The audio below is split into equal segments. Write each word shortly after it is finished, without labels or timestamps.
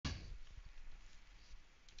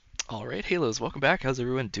All right, Halos, welcome back. How's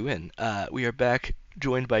everyone doing? We are back,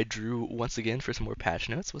 joined by Drew once again for some more patch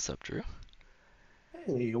notes. What's up, Drew?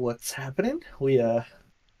 Hey, what's happening?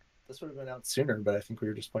 This would have been out sooner, but I think we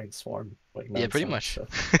were just playing Swarm like Yeah, pretty nonstop. much.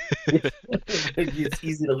 So it's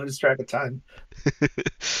easy to lose track of time.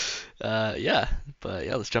 Yeah, but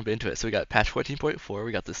yeah, let's jump into it. So we got patch 14.4.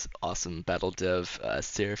 We got this awesome Battle Dev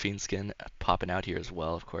Seraphine skin popping out here as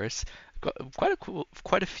well, of course.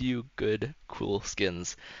 Quite a few good, cool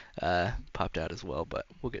skins popped out as well, but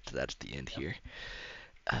we'll get to that at the end Yep. here.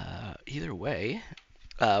 Either way,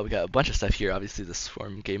 we got a bunch of stuff here. Obviously, the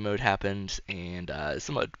Swarm game mode happened, and a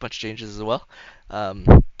bunch of changes as well. Um,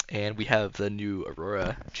 and we have the new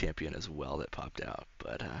Aurora champion as well that popped out.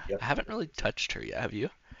 But Yep. I haven't really touched her yet. Have you?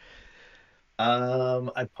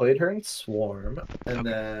 I played her in Swarm, and Okay.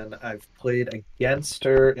 then I've played against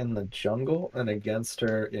her in the jungle and against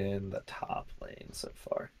her in the top lane so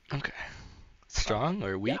far. Okay. Um, Strong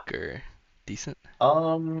or yeah. weak or decent?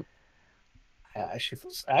 Um,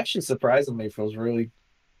 actually surprisingly feels really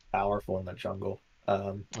powerful in the jungle.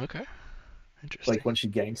 Okay. Interesting. Like when she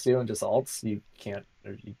ganks you and just ults, you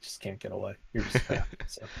just can't get away. You're just trapped.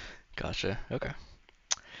 So. Gotcha. Okay.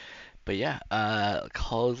 But yeah,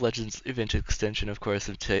 Call of Legends event extension, of course,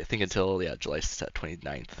 I think until yeah July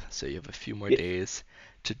 29th. So you have a few more Yeah. days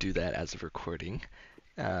to do that as of recording.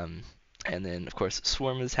 Um, and then of course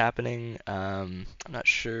Swarm is happening. I'm not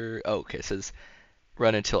sure. Oh, okay. It says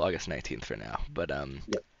run until August 19th for now. But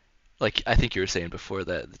Yep. like I think you were saying before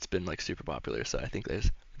that it's been like super popular, so I think there's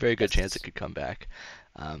a very good chance it Yes. could come back.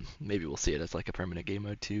 Maybe we'll see it as like a permanent game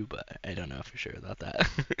mode too, but I don't know for sure about that.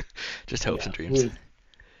 Just hopes Yeah. and dreams.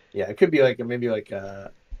 Yeah. It could be like maybe like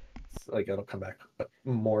it'll come back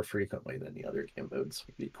more frequently than the other game modes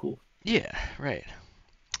would be cool. Yeah, right.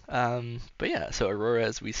 But yeah, so Aurora,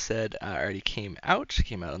 as we said, already came out. She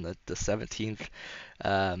came out on the 17th.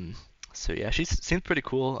 Um, so yeah, she seems pretty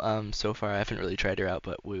cool so far. I haven't really tried her out,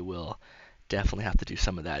 but we will definitely have to do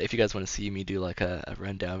some of that. If you guys want to see me do like a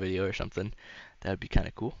rundown video or something, that would be kind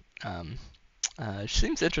of cool. She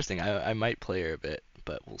seems interesting. I might play her a bit,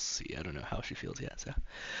 but we'll see. I don't know how she feels yet. So,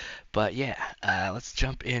 but yeah, let's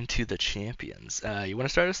jump into the champions. You want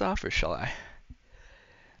to start us off, or shall I?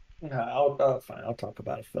 Yeah, fine. I'll talk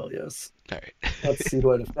about Aphelios. All Let's right. see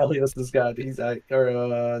what Aphelios has got.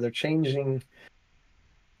 They're changing.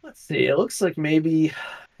 Let's see. It looks like maybe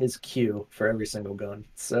his Q for every single gun.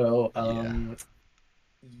 Yeah.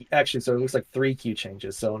 Actually, so it looks like three Q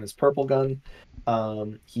changes. So on his purple gun,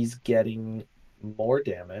 he's getting more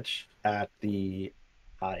damage at the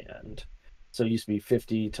high end. So it used to be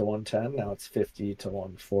 50 to 110, now it's 50 to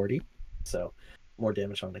 140. So more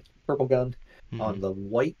damage on the purple gun. On Hmm. the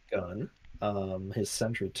white gun, his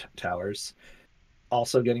sentry towers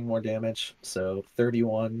also getting more damage. So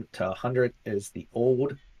 31 to 100 is the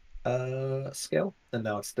old scale, and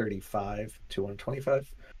now it's 35 to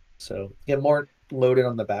 125. So get more loaded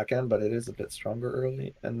on the back end, but it is a bit stronger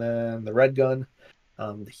early. And then the red gun,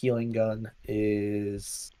 the healing gun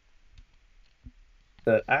is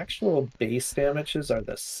the actual base damages are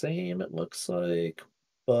the same, it looks like,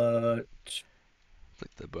 but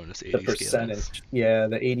Like the bonus the 80 scalings. percentage, yeah,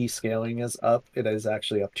 the 80 scaling is up. It is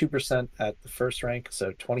actually up 2% at the first rank,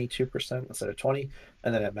 so 22% instead of 20,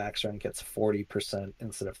 and then at max rank it's 40%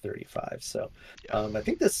 instead of 35. So Yeah. I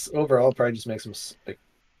think this overall probably just makes him like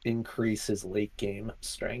increase his late game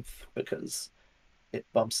strength because it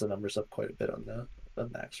bumps the numbers up quite a bit on the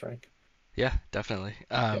max rank. Yeah, definitely.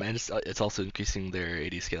 Yeah. And it's also increasing their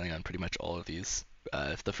AD scaling on pretty much all of these.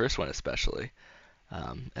 The first one especially,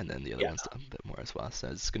 and then the other Yeah. ones a bit more as well. So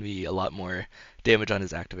it's going to be a lot more damage on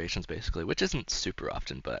his activations basically, which isn't super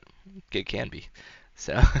often, but it can be.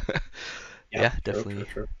 So Yeah. yeah, True, true, definitely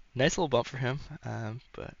true. nice little bump for him.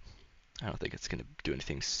 But I don't think it's going to do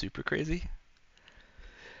anything super crazy.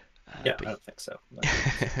 Yeah, But I don't think so. I don't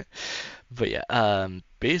think so. but yeah,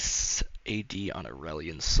 base AD on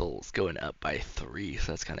Aurelion Souls going up by 3,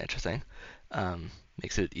 so that's kind of interesting. Um,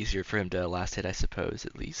 Makes it easier for him to last hit, I suppose,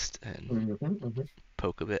 at least, and Hmm.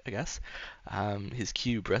 poke a bit, I guess. His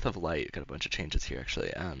Q, Breath of Light, got a bunch of changes here,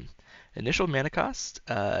 actually. Initial mana cost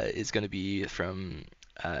is going to be from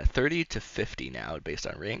 30 to 50 now, based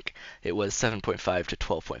on rank. It was 7.5 to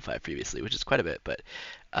 12.5 previously, which is quite a bit, but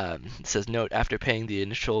it says note after paying the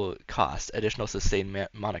initial cost, additional sustained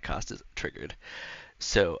mana cost is triggered.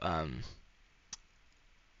 So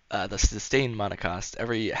the sustained mana cost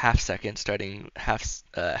every half second, starting half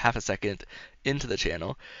a second into the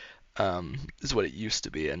channel, is what it used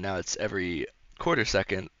to be, and now it's every quarter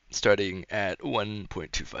second, starting at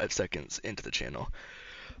 1.25 seconds into the channel.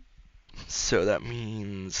 So that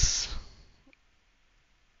means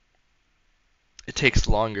it takes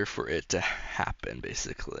longer for it to happen,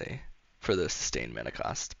 basically, for the sustained mana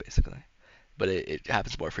cost, basically. But it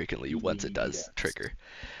happens more frequently once it does Yes. trigger.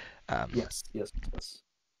 Um, Yes. Yes. Yes.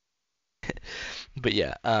 but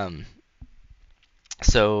yeah,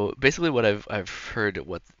 so basically, what I've heard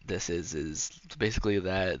what this is basically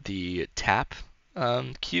that the tap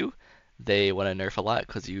queue they want to nerf a lot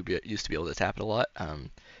because used to be able to tap it a lot,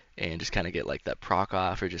 and just kind of get like that proc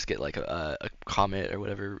off or just get like a comet or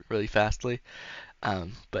whatever really fastly.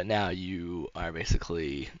 But now you are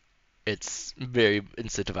basically it's very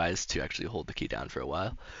incentivized to actually hold the key down for a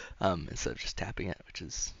while, instead of just tapping it, which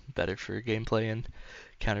is better for gameplay and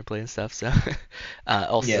counterplay and stuff. So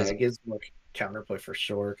also Yeah, says it gives more counterplay for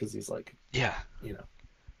sure because he's like, yeah, you know,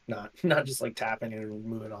 not just like tapping and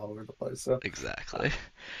moving all over the place. So, uh, exactly.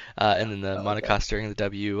 And yeah, then the I like mana that. cost during the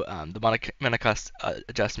W, the mana cost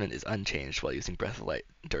adjustment is unchanged while using Breath of Light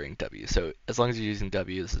during W. So as long as you're using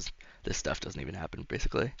W, this stuff doesn't even happen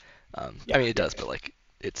basically. I Yeah, mean it yeah, does, but like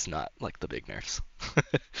it's not like the big nerfs.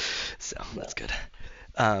 So yeah. that's good.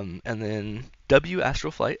 And then W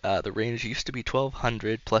Astral Flight, the range used to be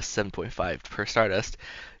 1200 plus 7.5 per Stardust.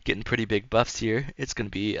 Getting pretty big buffs here. It's going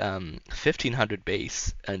to be 1500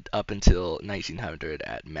 base and up until 1900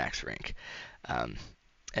 at max rank. Um,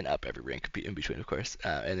 and up every rank in between, of course.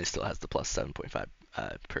 And it still has the plus 7.5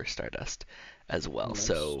 per Stardust as well. Nice.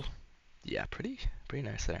 So, yeah, pretty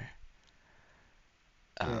nice there.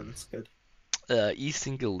 Yeah, Um, that's good. E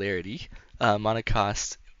Singularity, mana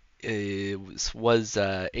cost was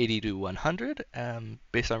 80 to 100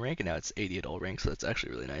 based on rank, and now it's 80 at all ranks, so that's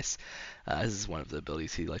actually really nice. This is one of the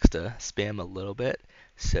abilities he likes to spam a little bit,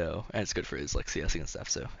 so and it's good for his like CSing and stuff.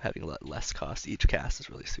 So having a lot less cost each cast is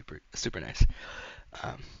really super nice.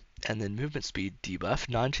 Um, and then movement speed debuff.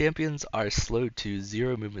 Non-champions are slowed to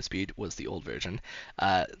 0 movement speed was the old version.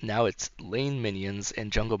 Now it's lane minions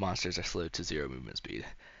and jungle monsters are slowed to 0 movement speed.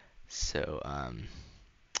 So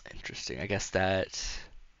interesting. I guess that.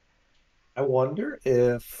 I wonder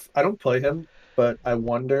if I don't play him, but I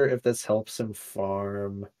wonder if this helps him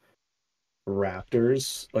farm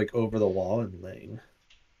raptors like over the wall in lane.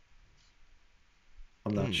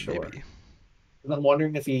 I'm not sure. Maybe. I'm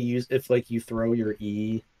wondering if like you throw your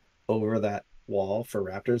E over that wall for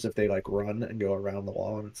raptors if they like run and go around the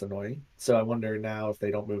wall and it's annoying. So I wonder now if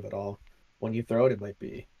they don't move at all. When you throw it, it might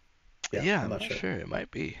be. Yeah, Yeah, I'm I'm not not sure. sure. It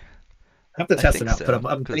might be. I have to I test it think out, but so,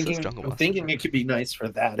 I'm because it says thinking jungle I'm monsters thinking are. it could be nice for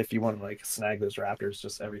that if you want to like snag those raptors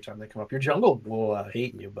just every time they come up. Your jungle will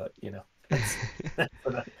hate you, but you know that's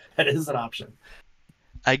that is an option.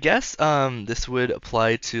 I guess this would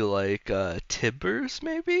apply to like Tibbers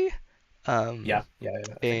maybe, um, Yeah, yeah,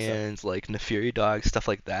 yeah, I think so. and like Neferi dogs stuff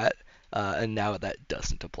like that. And now that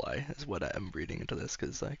doesn't apply, is what I'm reading into this,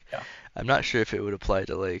 because like Yeah, I'm not sure if it would apply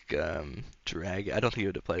to like dragon. I don't think it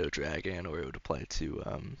would apply to a dragon, or it would apply to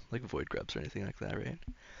like void grubs or anything like that, right?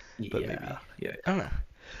 But maybe yeah, yeah, I don't know.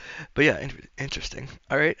 But yeah, interesting.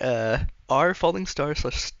 All right, our falling star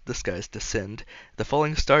slash the skies descend. The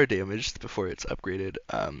falling star damage before it's upgraded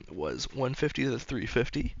was 150 to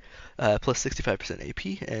 350, plus 65%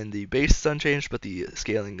 AP, and the base is unchanged, but the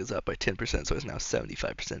scaling is up by 10%, so it's now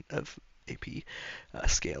 75% of AP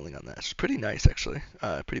scaling on that. It's pretty nice, actually.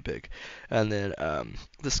 Pretty big. And then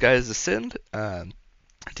the skies descend.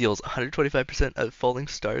 Deals 125% of falling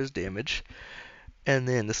stars damage, and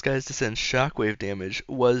then the Skies Descend shockwave damage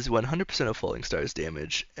was 100% of Falling Stars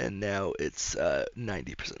damage, and now it's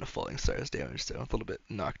 90% of Falling Stars damage, so a little bit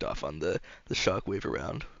knocked off on the shockwave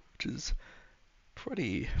around, which is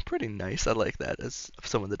pretty nice. I like that as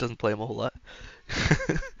someone that doesn't play them a whole lot.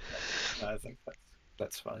 I think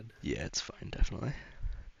that's fine. Yeah, it's fine, definitely.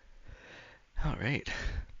 All right,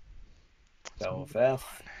 let's move Belveth.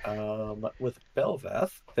 on. With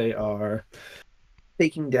Belveth, they are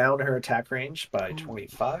taking down her attack range by Ooh,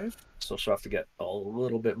 25, so she'll have to get a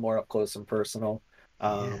little bit more up close and personal.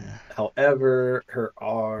 yeah, However, her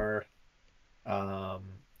R um,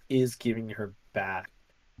 is giving her back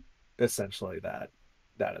essentially that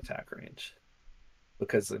attack range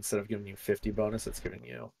because instead of giving you 50 bonus, it's giving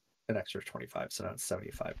you an extra 25, so now it's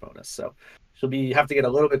 75 bonus. So she'll be have to get a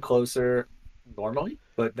little bit closer normally,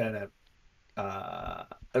 but then uh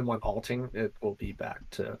and when halting, it will be back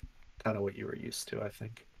to kind of what you were used to, I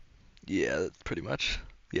think. yeah, pretty much.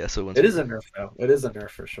 Yeah, so once It is you're, a nerf though. It is a nerf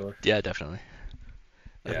for sure. yeah, definitely.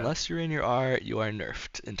 Yeah. Unless you're in your R, you are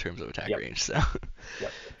nerfed in terms of attack Yep. range. So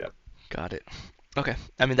Yep. got it. Okay.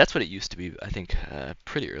 I mean, that's what it used to be, I think,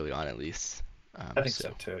 pretty early on at least. I think so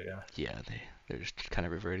So, too. Yeah. yeah, they're just kind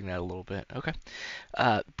of reverting that a little bit. Okay.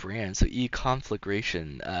 Brand. So,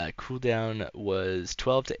 E-Conflagration. Cooldown was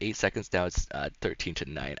 12 to 8 seconds. Now it's 13 to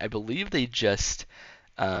 9. I believe they just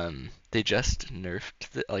They just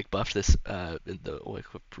buffed this in the like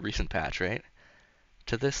recent patch, right?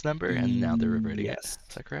 To this number, and now they're reverting it. Yes.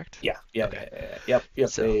 Is that correct? Yeah, yeah, Okay. yeah, yeah, yeah. Yep, yep.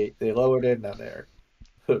 So They lowered it, now they're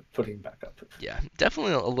putting back up. yeah,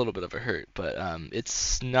 definitely a little bit of a hurt, but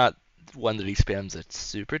it's not one that he spams a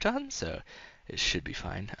super ton, so it should be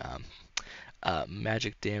fine.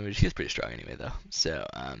 Magic damage, he's pretty strong anyway though. So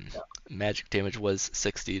Yeah, magic damage was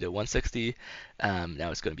 60 to 160.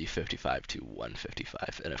 Now it's going to be 55 to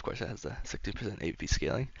 155, and of course it has the 60% AVP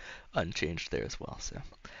scaling, unchanged there as well. So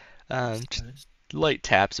nice, just nice. light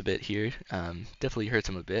taps a bit here. Definitely hurts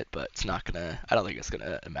him a bit, but it's not gonna. I don't think it's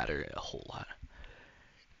gonna matter a whole lot.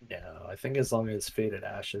 No, I think as long as Faded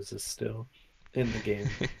Ashes is still in the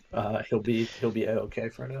game, he'll be okay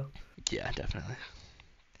for now. Yeah, definitely.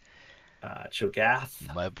 Cho'Gath,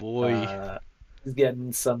 My boy. uh, he's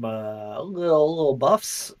getting some little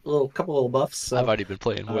buffs, little couple little buffs. I've So already been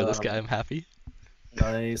playing more of this guy. um, I'm happy.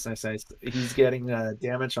 nice, nice, nice. He's getting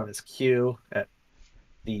damage on his Q at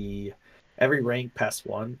the every rank past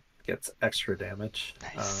one gets extra damage,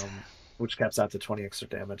 Nice. which caps out to 20 extra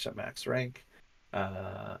damage at max rank.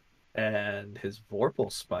 Uh, and his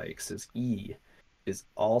Vorpal spikes, his E, is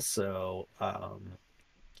also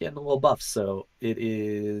getting a little buff. So it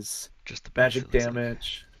is Just the base, magic it looks like.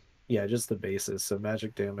 damage. Yeah, just the bases. So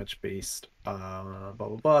magic damage based, blah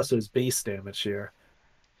blah blah. So his base damage here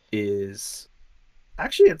is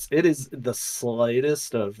actually it is the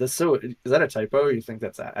slightest of this. So is that a typo? Or you think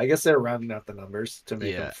that's that? I guess they're rounding out the numbers to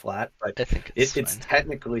make them Yeah, flat, but I think it, it's it's fine.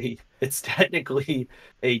 technically it's technically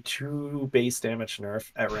a true base damage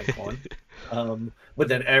nerf at rank one. But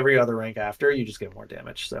then every other rank after you just get more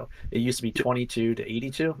damage. So it used to be Yep. 22 to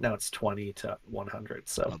 82. Now it's 20 to 100.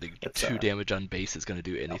 I So don't think it's 2 damage on base is gonna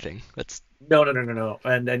do no, anything. That's no, no, no, no, no.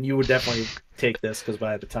 And you would definitely take this because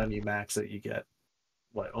by the time you max it, you get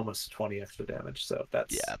what almost 20 extra damage. So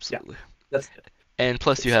yeah, that's yeah, absolutely. that's good. And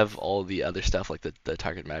plus Good you have stuff. all the other stuff like the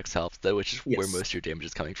target max health, which is where Yes, most of your damage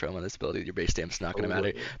is coming from on this ability. Your base damage is not going to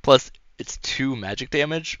matter. totally. Plus it's 2 magic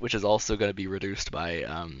damage, which is also going to be reduced by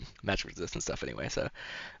magic resistance stuff anyway. So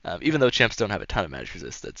Yeah, even though champs don't have a ton of magic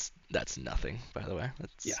resist, that's nothing. By the way,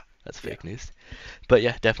 yeah, that's yeah. fake news. But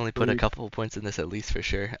yeah, definitely put a Agreed. couple of points in this at least for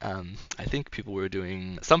sure. I think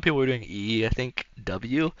some people were doing E, I think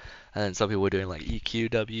W, and then some people were doing like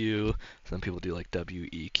EQW. Some people do like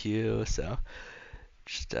WEQ. So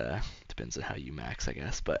just depends on how you max, I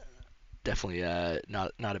guess. But definitely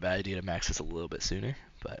not a bad idea to max this a little bit sooner.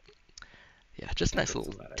 But yeah, just Yeah, nice get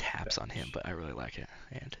little some of that extra taps on him. damage. But I really like it,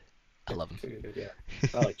 and I Good, love him. good, good, yeah.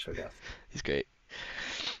 I like Cho'Gath. He's great.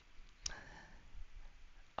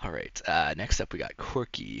 All right. Next up, we got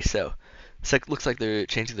Corky. So looks like they're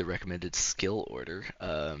changing the recommended skill order.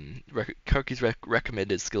 Corky's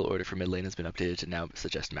recommended skill order for mid lane has been updated to now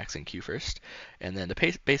suggest maxing Q first, and then the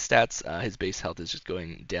base stats. His base health is just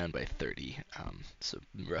going down by 30, so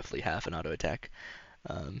roughly half an auto attack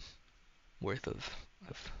um, worth of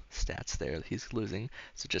stats there that he's losing.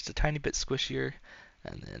 So just a tiny bit squishier,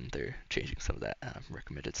 and then they're changing some of that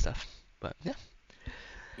recommended stuff. But yeah,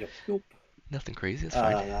 Yep, yep. nothing crazy. It's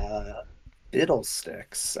fine. Uh,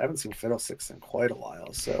 Fiddlesticks. I haven't seen Fiddlesticks in quite a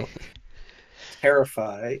while. So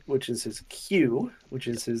Terrify, which is his Q, which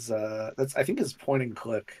is his that's I think his point and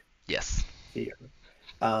click Yes, here.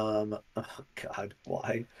 Oh God,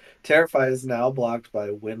 why? Terrify is now blocked by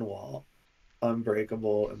Windwall,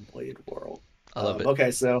 Unbreakable, and Blade World. I love it.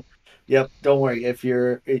 Okay, so yep, don't worry. If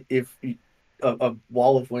a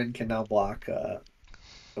wall of wind can now block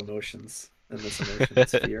emotions in this emotion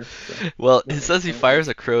sphere, so Well, it no, says he no worries. fires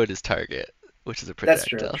a crow at his target, which is a That's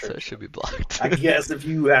true, projectile, so true, it should true. be blocked. I guess if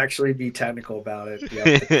you actually be technical about it,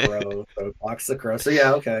 yep, the crow, so it blocks the crow. So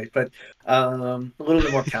yeah, okay, but a little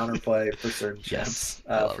bit more counterplay for certain Yes, champs,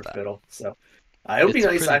 I love for that. Fiddle. So it would be It's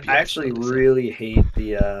a nice. pretty I BS actually ability, so really hate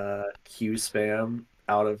the Q spam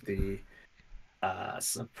out of the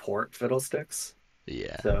support fiddlesticks.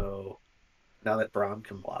 yeah. So now that Braum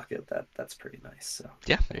can block it, that's pretty nice. So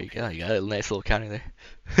Yeah, I'm there you okay go. with You got that. a nice little counter there.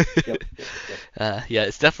 Yep, yep, yep. Yeah,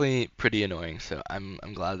 it's definitely pretty annoying. So I'm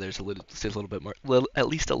glad there's still a little bit more, at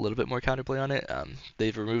least a little bit more counterplay on it.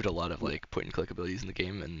 They've removed a lot of Yeah, like point and click abilities in the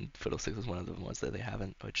game, and Fiddlesticks is one of the ones that they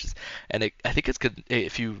haven't, which is, and I think it's good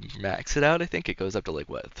if you max it out. I think it goes up to like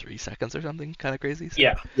what 3 seconds or something, kind of crazy. So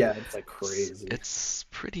yeah, yeah. It's like it's, crazy. it's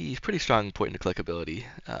pretty strong point and click ability,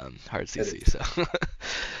 hard It CC. is. So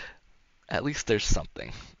at least there's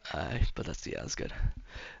something. But that's good.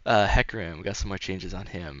 Hecarim, we got some more changes on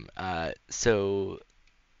him. So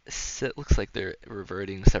it looks like they're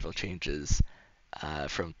reverting several changes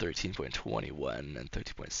from 13.21 and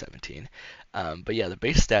 13.17. But yeah, the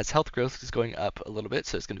base stats, health growth is going up a little bit,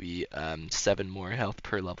 so it's going to be 7 more health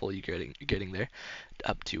per level you're getting there,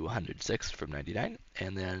 up to 106 from 99.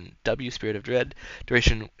 And then W Spirit of Dread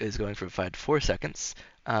duration is going from 5 to 4 seconds.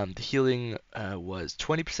 The healing was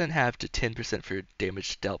 20% halved to 10% for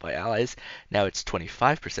damage dealt by allies. Now it's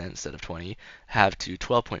 25% instead of 20, halved to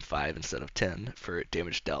 12.5 instead of 10 for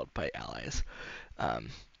damage dealt by allies. Um,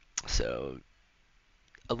 so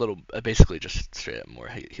a little, basically just straight up more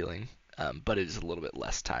healing, but it is a little bit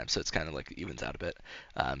less time, so it's kind of like evens out a bit.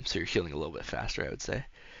 So you're healing a little bit faster, I would say.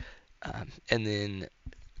 And then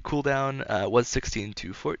cooldown was 16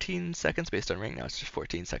 to 14 seconds based on rank. Now it's just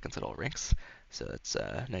 14 seconds at all ranks. So that's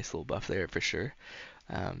a nice little buff there for sure.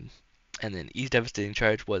 Um, and then E's Devastating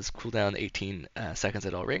Charge was cooldown 18 seconds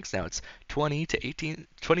at all ranks. Now it's 20 to 18,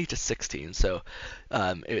 20 to 16. So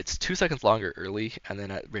it's 2 seconds longer early, and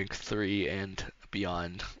then at rank 3 and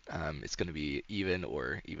beyond, it's going to be even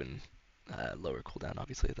or even lower cooldown,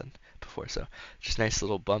 obviously, than before. So just nice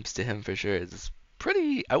little bumps to him for sure. It's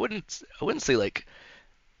pretty. I wouldn't say like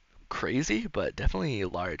crazy, but definitely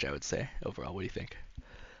large. I would say overall. What do you think?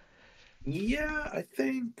 Yeah, I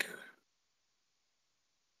think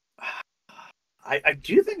I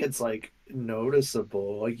do think it's like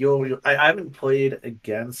noticeable. Like I haven't played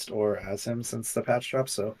against or as him since the patch drop,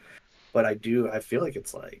 so but I feel like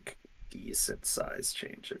it's like decent size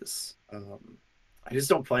changes. I just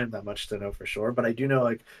don't play him that much to know for sure, but I do know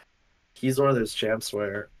like he's one of those champs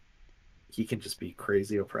where he can just be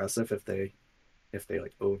crazy oppressive if they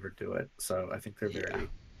like overdo it. So I think Yeah,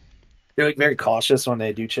 they're like very cautious when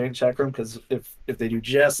they do change check room because if they do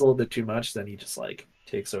just a little bit too much, then he just like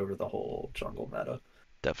takes over the whole jungle meta.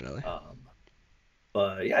 definitely. Um,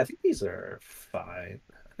 but yeah, I think these are fine.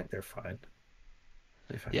 I think they're fine.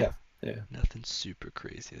 Yeah, Yeah, yeah, nothing super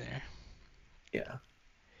crazy there. yeah.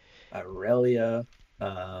 Aurelia.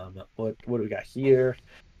 What do we got here?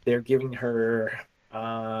 They're giving her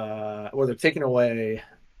well, they're taking away zero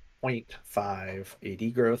point 0.5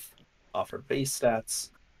 AD growth off her base stats,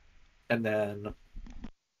 and then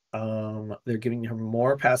they're giving her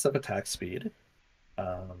more passive attack speed.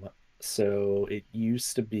 Um, so it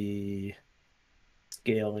used to be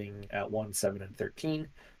scaling at 1, 7, and 13.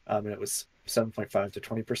 And it was 7.5 to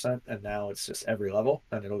 20%, and now it's just every level,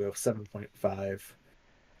 and it'll go 7.5,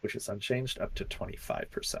 which is unchanged, up to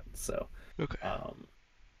 25%. So Okay, um,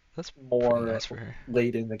 that's pretty more nice for her.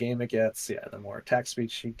 late in the game it gets, yeah, the more attack speed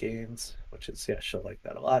she gains, which is, yeah, she'll like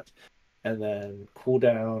that a lot. And then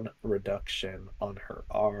cooldown reduction on her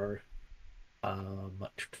R um,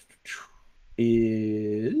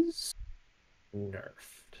 is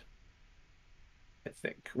nerfed, I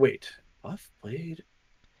think. Wait, buff blade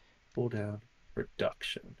cooldown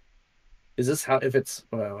reduction. Is this how, if it's,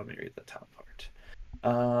 well, let me read the top part.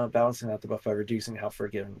 Balancing out the buff by reducing how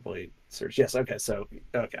forgiving blade surge. Yes, okay, so,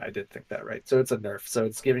 okay, I did think that right. So it's a nerf. So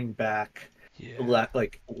it's giving back Yeah.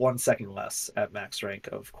 like 1 second less at max rank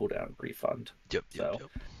of cooldown refund. Yep. Yep. So,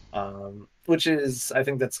 Yep. which is, I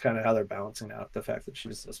think that's kind of how they're balancing out the fact that she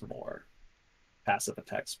just does more passive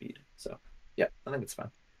attack speed. So, yeah, I think it's fine.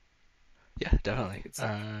 Yeah, I don't definitely. think it's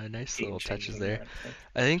like Nice game little touches changing or there. anything.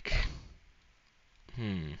 I think. Yeah.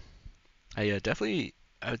 Hmm. Yeah, definitely.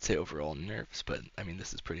 I would say overall nerfs, but I mean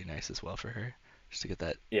this is pretty nice as well for her, just to get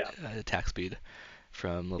that Yeah. attack speed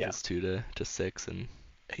from Yeah. levels 2 to 6 and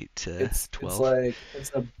 8 to It's 12. like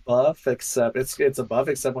it's a buff except it's a buff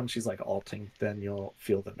except when she's like alting, then you'll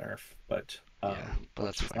feel the nerf. But Yeah, but when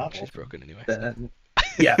that's she's fine. not She's alting, broken anyway, so. then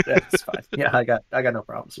yeah, that's fine. Yeah, I got no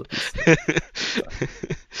problems with these. So,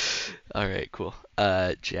 All right, cool.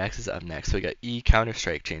 Jax is up next. So we got E Counter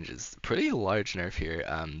Strike changes. Pretty large nerf here.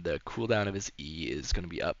 The cooldown of his E is going to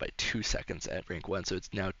be up by 2 seconds at rank 1, so it's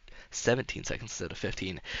now 17 seconds instead of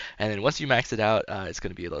 15. And then once you max it out, it's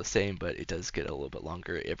going to be the same, but it does get a little bit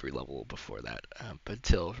longer every level before that. But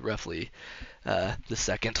until roughly the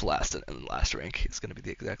second to last and last rank is going to be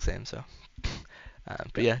the exact same. So,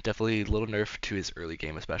 but yeah, yeah, definitely a little nerf to his early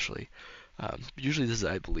game, especially. Usually this is,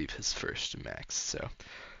 I believe, his first max, so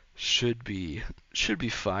should be should be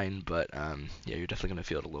fine. But yeah, you're definitely gonna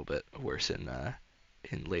feel it a little bit worse in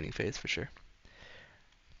laning phase for sure.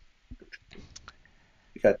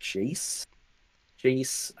 we got Jace.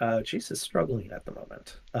 Jace is struggling at the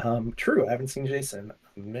moment. True, I haven't seen Jace in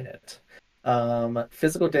a minute.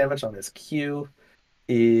 Physical damage on his Q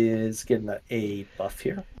is getting a buff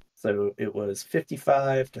here. So it was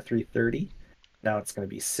 55 to 330. Now it's going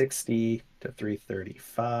to be 60 to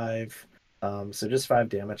 335. So just 5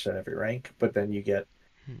 damage at every rank, but then you get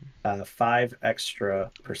Hmm. 5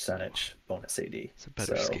 extra percentage bonus AD. So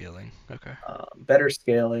better So scaling. Okay. better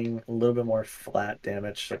scaling, a little bit more flat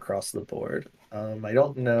damage across the board. I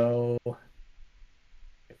don't know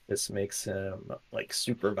if this makes him like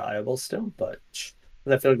super viable still, but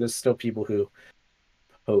I feel like there's still people who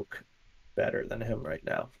poke better than him right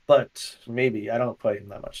now. But maybe I don't play him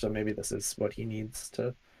that much, so maybe this is what he needs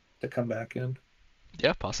to come back in.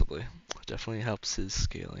 Yeah, possibly. Definitely helps his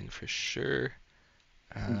scaling for sure.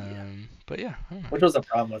 Yeah, But yeah, I don't know. which was a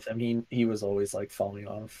problem with him. He was always like falling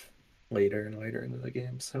off later and later into the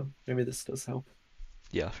game, so maybe this does help.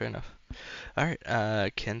 Yeah, fair enough. All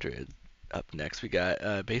right, Kindred. Up next, we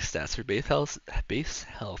got base stats for base health. Base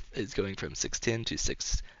health is going from 610 to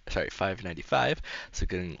 595. So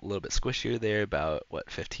getting a little bit squishier there, about what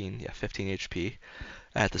 15? Yeah, 15 HP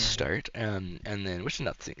at the Mhm. start. And then which is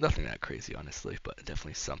nothing that crazy honestly, but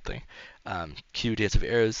definitely something. Q Dance of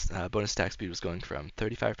Arrows bonus attack speed was going from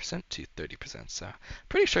 35% to 30%. So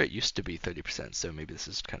pretty sure it used to be 30%. So maybe this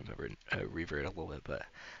is kind of a revert a little bit, but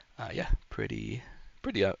yeah, pretty.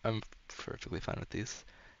 I'm perfectly fine with these.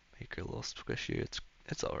 Make her a little squishy.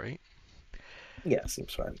 It's all right. Yeah,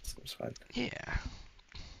 seems fine. Seems fine. Yeah.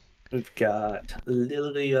 We've got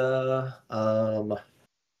Lilia.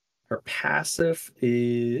 Her passive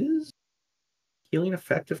is healing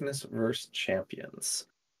effectiveness versus champions.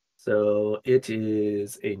 So it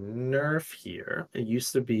is a nerf here. It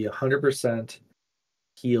used to be 100%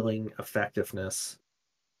 healing effectiveness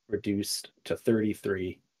reduced to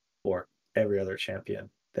 33 for every other champion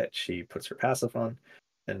that she puts her passive on.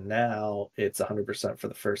 And now it's 100% for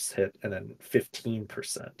the first hit and then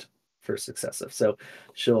 15% for successive. So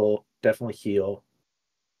she'll definitely heal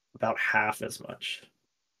about half as much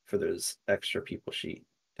for those extra people she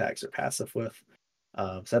tags her passive with.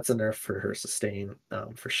 So that's a nerf for her sustain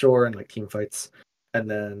for sure in like team fights. And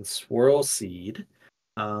then Swirl Seed,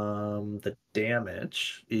 the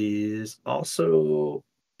damage is also a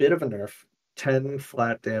bit of a nerf. 10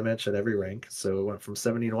 flat damage at every rank. So it went from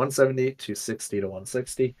 70 to 170 to 60 to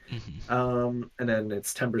 160. Hmm. And then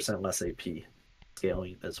it's 10% less AP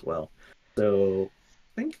scaling as well. So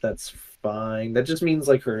I think that's fine. That just means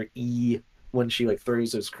like her E when she like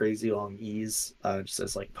throws those crazy long E's, just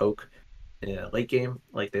as like poke in a late game,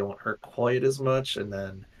 like they won't hurt quite as much, and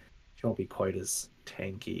then she won't be quite as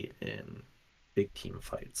tanky in big team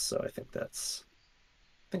fights. So I think that's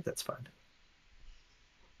fine.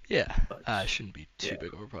 Yeah. But Shouldn't be too yeah,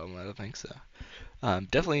 big of a problem. I don't think so. yeah,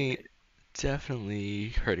 Definitely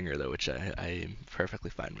hurting her though, which I am perfectly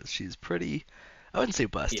fine with. She's pretty, I wouldn't say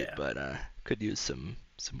busted, yeah, but could use some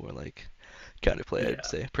more like counterplay, I'd yeah.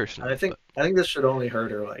 say And I personally. think But I think this should only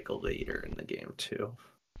hurt her like later in the game too.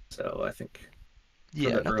 So I think for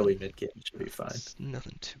yeah, the early mid game, it should be fine.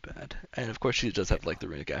 nothing too bad. And of course, she does have like the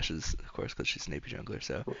runic ashes, of course, because she's an AP jungler,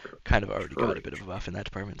 so True. kind of already got True. a bit of a buff in that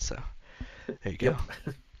department. So there you go.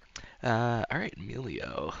 Yep. All right,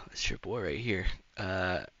 Emilio, it's your boy right here.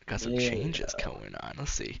 Got some changes Yeah. going on.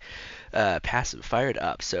 Let's see. Passive fired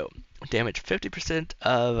up. So damage 50%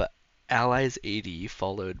 of allies AD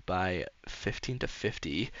followed by 15 to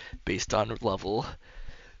 50 based on level,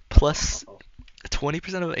 plus Oh,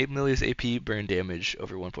 20% of Emilio's AP burn damage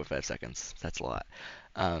over 1.5 seconds. That's a lot.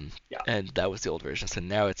 Um, yeah. and that was the old version. So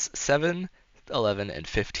now it's 7, 11, and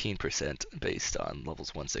 15% based on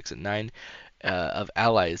levels 1, 6, and 9 of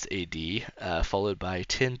allies AD, followed by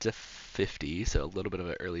 10 to 50. So a little bit of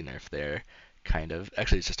an early nerf there. Kind of.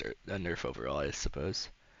 Actually, it's just a nerf overall, I suppose.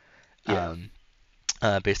 Yeah.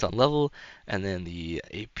 Um, based on level, and then the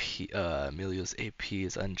AP, Emilio's AP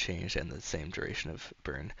is unchanged and the same duration of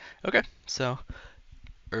burn. Okay, so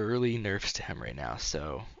early nerfs to him right now,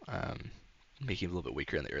 so making him a little bit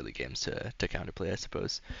weaker in the early games to counterplay, I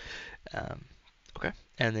suppose. Um, okay,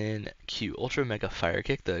 and then Q Ultra Mega Fire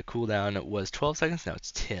Kick. The cooldown was 12 seconds, now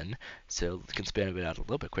it's 10, so you can span it out a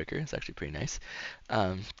little bit quicker. It's actually pretty nice.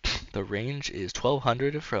 Um, the range is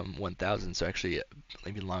 1200 from 1000, so actually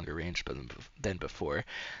maybe longer range than before.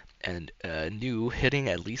 And new, hitting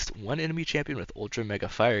at least one enemy champion with Ultra Mega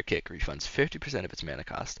Fire Kick refunds 50% of its mana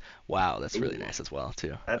cost. Wow, that's really Ooh, nice as well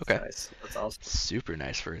too. that's Okay, nice. That's awesome. super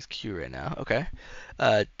nice for his Q right now. Okay,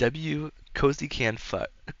 W Cozy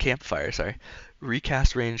Campfire. Sorry,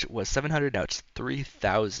 recast range was 700. Now it's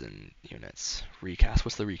 3,000 units. Recast.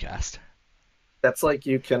 What's the recast? That's like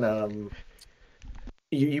you can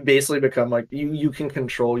you basically become like you can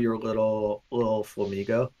control your little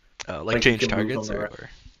flamingo. Like Like you change can move him targets around. or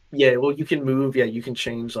Yeah, well you can move, yeah, you can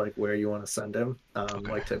change like where you want to send him,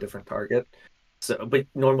 okay. like to a different target. So but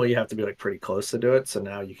normally you have to be like pretty close to do it. So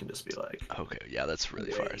now you can just be like Okay, yeah, that's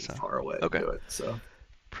really far. way So far away and okay, do it. So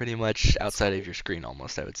pretty much that's outside of cool. your screen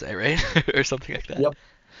almost, I would say, right? Or something like that. Yep.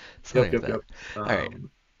 Something Yep, like yep, that. yep. All right.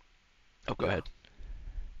 Oh, go Yeah. ahead.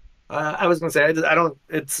 I was gonna say I don't.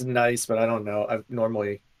 It's nice, but I don't know. I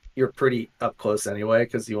normally you're pretty up close anyway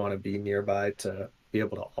because you want to be nearby to be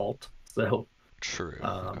able to alt. So True.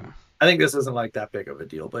 Okay. I think this isn't like that big of a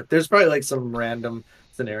deal. But there's probably like some random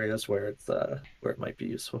scenarios where it might be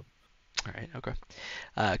useful. All right. Okay.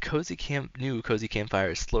 New Cozy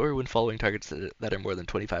Campfire is slower when following targets that are more than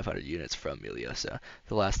 2,500 units from Melia. So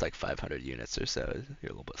the last like 500 units or so,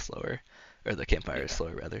 you're a little bit slower, or the campfire is Yeah.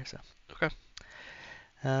 slower rather. So okay.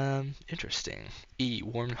 Interesting.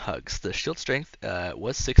 Warm Hugs. The shield strength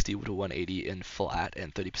was 60 to 180 in flat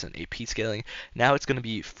and 30% AP scaling. Now it's going to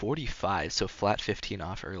be 45, so flat 15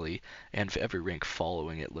 off early, and for every rank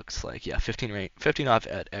following it looks like, yeah, 15 off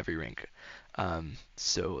at every rank.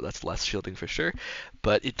 So that's less shielding for sure,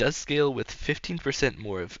 but it does scale with 15%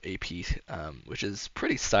 more of AP, which is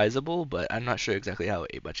pretty sizable, but I'm not sure exactly how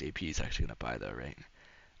much AP is actually going to buy though, right?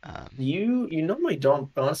 Um, You normally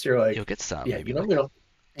don't unless you're you'll like get some, yeah, maybe you like normally don't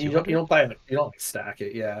you 200? don't buy it, you don't like stack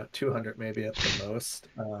it. Yeah, 200 maybe at the most.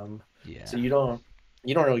 So Yeah, you don't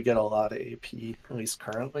really get a lot of AP, at least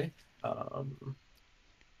currently. yeah,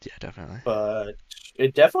 definitely. But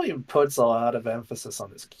it definitely puts a lot of emphasis on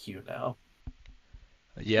his Q now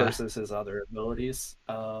Yeah, versus his other abilities.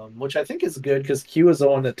 Which I think is good because Q is the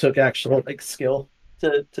one that took actual like skill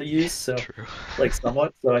to use, so true. like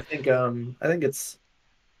somewhat. So I think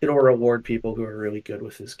it'll reward people who are really good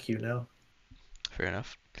with his Q now. Fair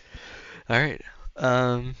enough. All right.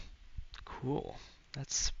 Um, cool.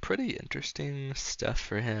 That's pretty interesting stuff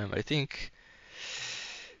for him. I think.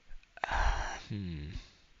 Hmm.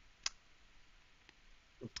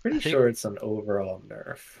 I Pretty think. sure it's an overall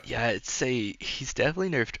nerf. Yeah, I'd say he's definitely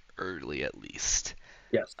nerfed early at least.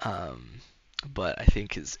 Yes. Um, but I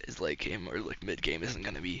think his late game or like mid game isn't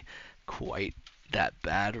gonna be quite that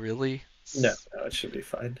bad, really. No, no, it should be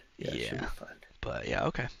fine. Yeah, it should Yeah. be fine. But yeah,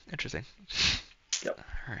 okay. Interesting. Yep.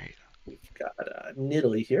 All right. We've got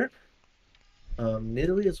Nidalee here.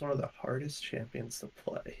 Nidalee is one of the hardest champions to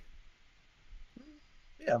play.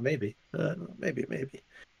 Yeah, maybe. Maybe.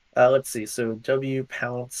 Let's see. So W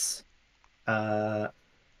pounce. Uh,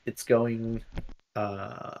 it's going.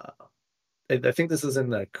 Uh, I think this is in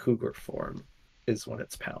the cougar form. Is when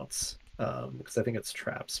it's pounce. Because I think it's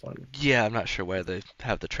traps one. Yeah, I'm not sure why they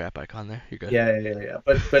have the trap icon there. You're good. Yeah.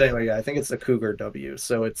 But anyway, yeah, I think it's the cougar W.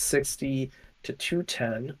 So it's 60 to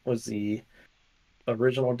 210 was the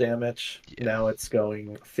original damage. Yeah. Now it's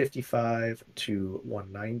going 55 to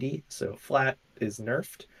 190. So flat is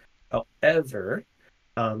nerfed. However,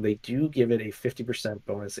 they do give it a 50%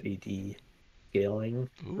 bonus AD scaling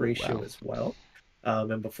Ooh, ratio wow. as well.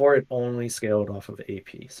 And before it only scaled off of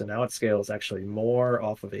AP. So now it scales actually more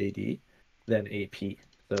off of AD than AP.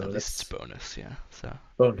 At So least it's that's bonus, yeah. So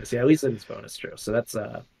bonus. Yeah, at least it's bonus true. So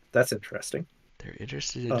that's interesting. they're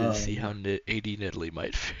interested to see how Um AD Nidalee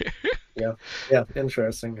might fare. yeah, yeah,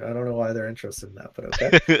 interesting. I don't know why they're interested in that, but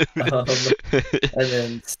okay. Um and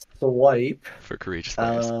then swipe. For courageous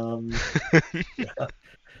players. Um yeah.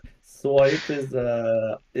 Swipe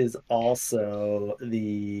is also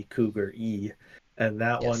the Cougar E, and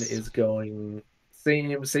that one Yes. is going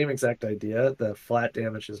same exact idea. The flat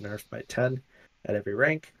damage is nerfed by 10 at every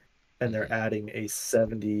rank, and they're Hmm. adding a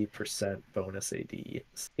 70% bonus AD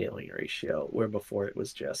scaling ratio, where before it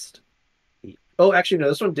was just 8. Oh, actually no,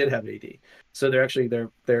 this one did have AD. So they're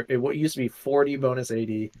it what used to be 40 bonus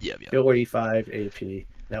AD, Yep, yep. 45 AP.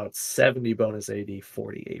 Now it's 70 bonus AD,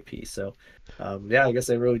 40 AP. So yeah, I guess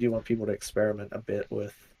they really do want people to experiment a bit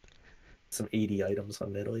with some 80 items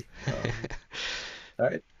on Italy. All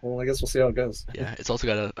right. Well, I guess we'll see how it goes. Yeah, it's also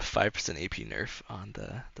got a 5% AP nerf on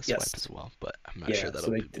the swipe as Yes. well, but I'm not sure Yeah. So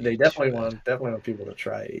that'll they be too bad. definitely want people to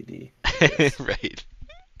try AD. Yes. Right.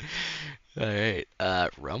 All right.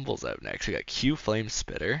 Rumble's up next. We got Q Flame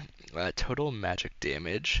Spitter. Total magic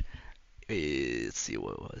damage. Let's see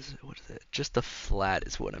what is it? Just the flat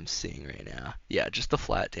is what I'm seeing right now. Yeah, just the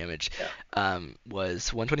flat damage Yeah.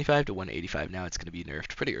 was 125 to 185. Now it's going to be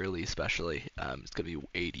nerfed pretty early, especially. It's going to be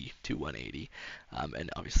 80 to 180, and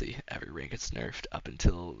obviously every rank gets nerfed up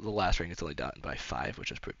until the last rank. It's only done by 5,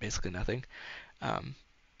 which is basically nothing. Um,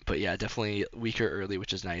 but yeah, definitely weaker early,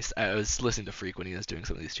 which is nice. I was listening to Freak when he was doing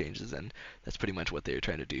some of these changes, and that's pretty much what they were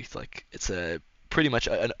trying to do. It's like it's a pretty much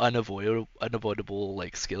an unavoidable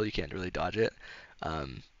like skill. You can't really dodge it,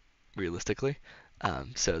 um, realistically.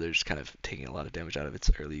 So they're just kind of taking a lot of damage out of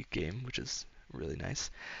its early game, which is really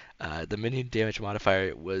nice. The minion damage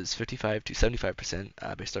modifier was 55 to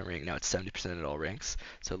 75% based on rank. Now it's 70% at all ranks,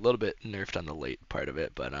 so a little bit nerfed on the late part of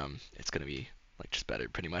it, but it's gonna be like just better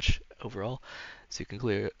pretty much overall. So you can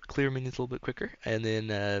clear minions a little bit quicker, and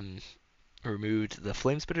then removed, the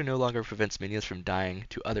Flame Spitter no longer prevents minions from dying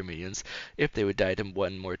to other minions if they would die to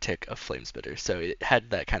one more tick of Flame Spitter. So it had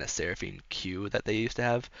that kind of Seraphine Q that they used to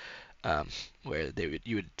have, um, where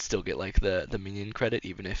you would still get like the minion credit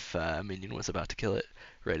even if a minion was about to kill it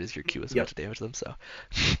right as your Q was about Yep. to damage them. So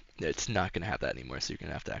it's not gonna have that anymore. So you're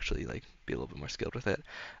gonna have to actually like be a little bit more skilled with it.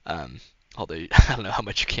 Although I don't know how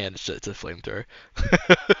much you can. It's a flamethrower.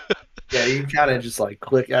 Yeah, you can kind of just like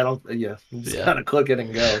click. I don't. Yeah, you just Yeah. kind of click it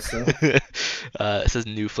and go. So It says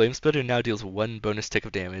new Flame Splitter now deals one bonus tick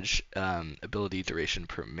of damage, ability duration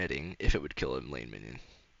permitting, if it would kill a lane minion.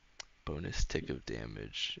 Bonus tick of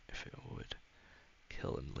damage if it would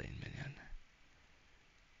kill a lane minion.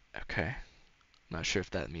 Okay. Not sure if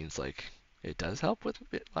that means like it does help with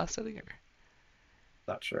it last setting or.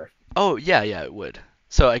 not sure. Oh yeah, yeah, it would.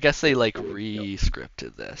 So I guess they like It would go.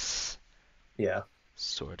 re-scripted this, Yeah.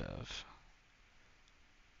 sort of.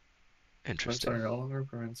 Once Interesting. are no longer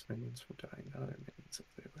prevents minions from dying. Other minions if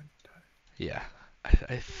they would die. Yeah,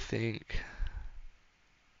 I think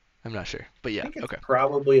I'm not sure, but I yeah, think it's okay.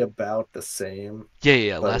 probably about the same, Yeah, yeah,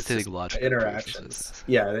 yeah. but Last it's hitting just logic improves. Is what it interactions. says.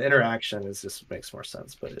 Yeah, the interaction is just makes more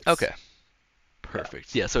sense, but it's Okay, yeah,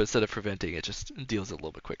 perfect. Yeah, so instead of preventing, it just deals it a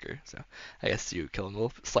little bit quicker. So I guess you kill him a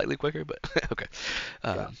little slightly quicker, but okay.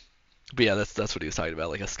 yeah, Um, but yeah, that's what he was talking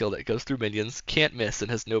about. Like a skill that goes through minions, can't miss,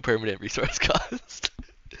 and has no permanent resource cost.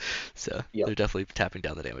 So yep, they're definitely tapping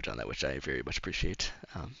down the damage on that, which I very much appreciate.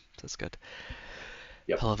 So that's good.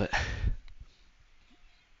 yep. I love it.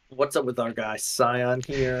 What's up with our guy Scion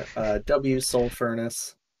here? W Soul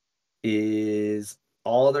Furnace is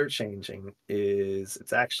all they're changing is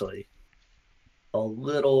it's actually a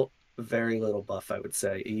little, very little buff, I would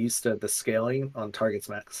say. It used to the scaling on targets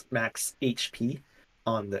max HP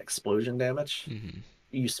on the explosion damage. Hmm.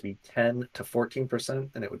 It used to be 10 to 14%,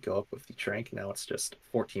 and it would go up with each rank. Now it's just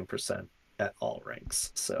 14% at all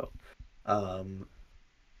ranks. So um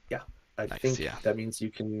yeah, I Nice. think Yeah. that means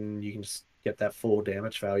you can just get that full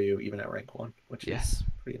damage value even at rank one, which Yeah. is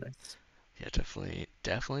pretty nice. Yeah.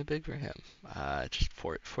 Definitely big for him. Just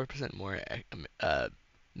 4% more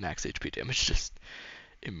max HP damage just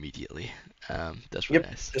immediately. That's really Yep,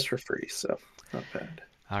 nice. just for free, so not bad.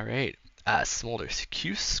 All right. Smolder,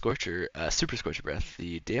 Q Scorcher, Super Scorcher Breath.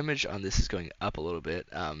 The damage on this is going up a little bit.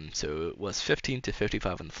 So it was 15 to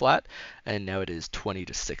 55 on the flat, and now it is 20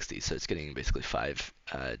 to 60. So it's getting basically 5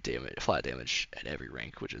 flat damage at every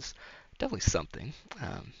rank, which is definitely something.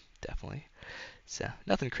 Definitely. So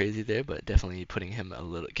nothing crazy there, but definitely putting him a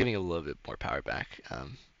little, giving him a little bit more power back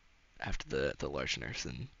after the large nerfs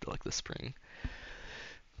and like the spring.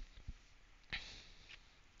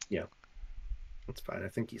 Yeah, that's fine. I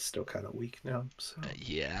think he's still kind of weak now. So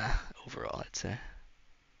Yeah, overall I'd say.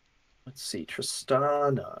 let's see,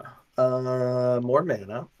 Tristana. More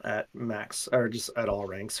mana at max or just at all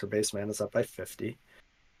ranks. Her base mana is up by 50.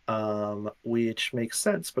 Which makes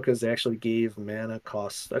sense because they actually gave mana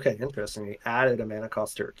cost. Okay, interesting. They added a mana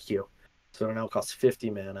cost to her Q. So it now costs 50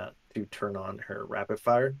 mana to turn on her rapid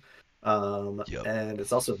fire. Yep. And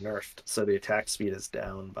it's also nerfed. So the attack speed is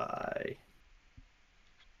down by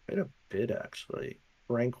quite a bit actually.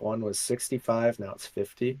 Rank one was 65, now it's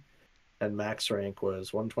 50. And max rank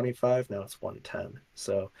was 125, now it's 110.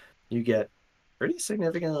 So you get pretty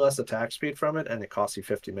significantly less attack speed from it, and it costs you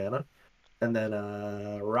 50 mana. And then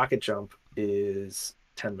rocket jump is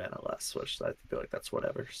 10 mana less, which I feel like that's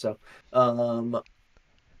whatever. So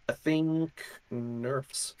I think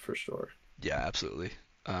nerfs for sure. Yeah, absolutely.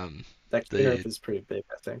 Um, That Q the nerf is pretty big,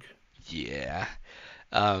 I think. yeah,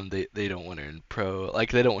 they don't want her in pro.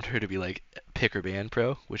 Like they don't want her to be like pick or ban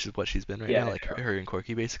pro, which is what she's been right Yeah, now, like her and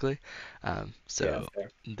Corky basically. yeah, So fair.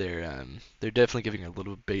 they're definitely giving her a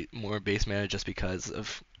little bit more base mana just because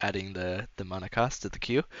of adding the mana cost to the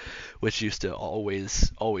queue, which used to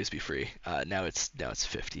always be free. Now it's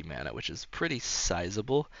 50 mana, which is pretty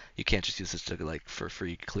sizable. You can't just use this to like for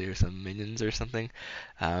free clear some minions or something,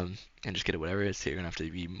 and just get it whatever it is. So you're gonna have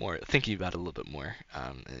to be more thinking about it a little bit more,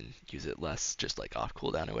 and use it less just like off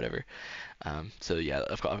cooldown or whatever. So yeah,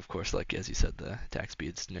 of course, like as you said, the attack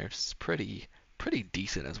speeds nerfs pretty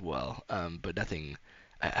decent as well. But nothing.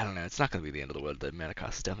 I don't know. It's not gonna be the end of the world. The mana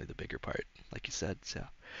cost is definitely the bigger part, like you said. So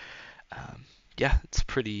yeah, it's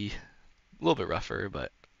pretty a little bit rougher,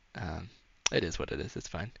 but um, it is what it is. It's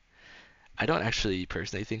fine. I don't actually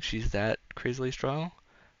personally think she's that crazily strong,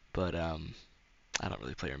 but I don't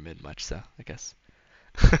really play her mid much, so I guess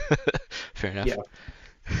fair Yeah, enough.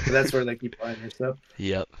 but that's where they keep buying her stuff.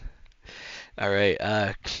 Yep. All right,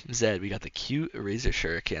 Zed, we got the cute Razor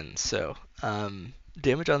Shuriken. So,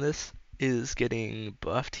 damage on this is getting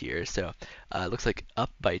buffed here. So it looks like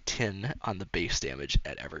up by 10 on the base damage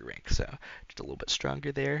at every rank. So just a little bit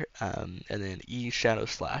stronger there. And then E Shadow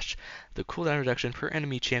Slash. The cooldown reduction per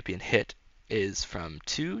enemy champion hit is from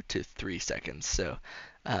 2 to 3 seconds. So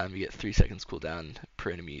you get 3 seconds cooldown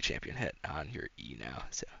per enemy champion hit on your E now.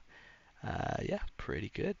 So yeah,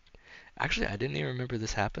 pretty good. Actually, I didn't even remember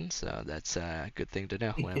this happened, so that's a good thing to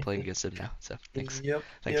know when I'm playing against him now. So thanks, Yep,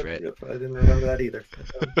 thanks, yep, Riot. yep. I didn't remember that either.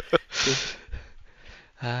 Cool.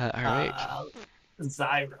 All right. Uh,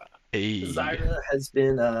 Zyra. A Zyra has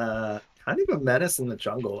been kind of a menace in the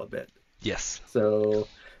jungle a bit. yes. So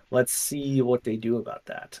let's see what they do about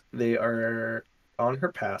that. They are on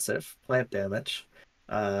her passive, plant damage,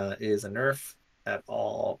 is a nerf at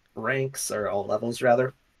all ranks or all levels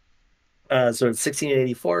rather. So it's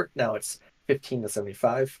 1684. Now it's 15 to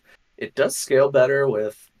 75. It does scale better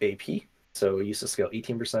with AP. So it used to scale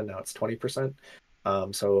 18%, now it's 20%.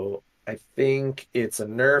 So I think it's a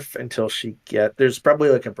nerf until there's probably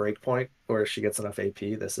like a break point where she gets enough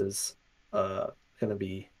AP. This is gonna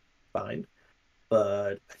be fine.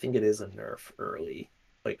 But I think it is a nerf early,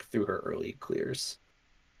 like through her early clears.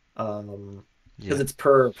 Because Yeah. it's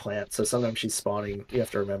per plant, so sometimes she's spawning. You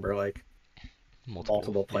have to remember like Multiple.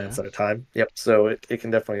 multiple Yeah. plants at a time. Yep. So it can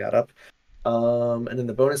definitely add up. And then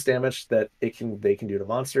the bonus damage that they can do to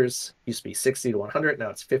monsters used to be 60 to 100. Now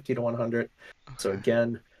it's 50 to 100. So Okay.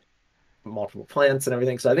 again, multiple plants and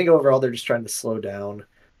everything. So I think overall they're just trying to slow down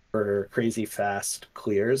for crazy fast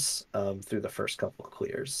clears through the first couple of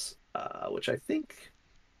clears, which I think,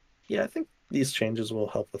 yeah, I think these changes will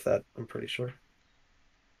help with that. I'm pretty sure.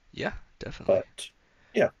 Yeah, definitely. But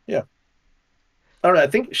yeah, yeah. I don't know. I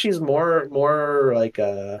think she's more like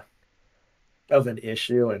of an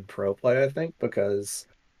issue in pro play, I think, because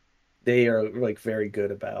they are like very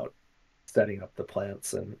good about setting up the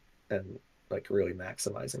plants and like really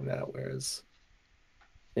maximizing that. Whereas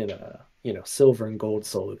in a silver and gold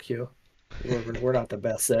solo queue, we're not the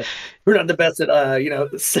best at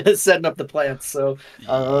setting up the plants. So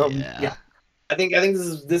Yeah. yeah, I think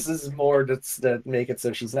this is more to make it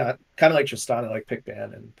so she's not kind of like Tristana, like pick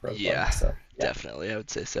ban and pro play. Yeah. So yeah, Definitely, I would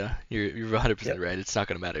say so. You're 100% yep. right. It's not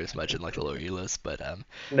gonna matter as much in like the lower elos, but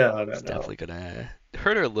No, no, it's no. definitely gonna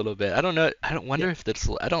hurt her a little bit. I don't know. I don't Yeah, wonder if this.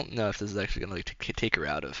 I don't know if this is actually gonna like take her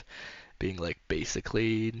out of being like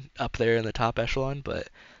basically up there in the top echelon, but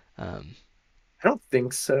um, I don't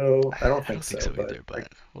think so. I don't I think don't think so, so but either. like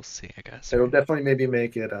But we'll see, I guess. it'll Right? definitely maybe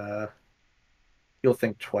make it you'll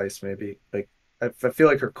think twice maybe. Like I feel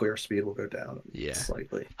like her clear speed will go down Yeah.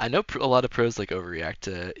 slightly. I know a lot of pros like overreact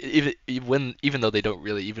to even though they don't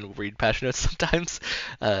really even read patch notes sometimes,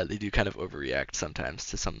 they do kind of overreact sometimes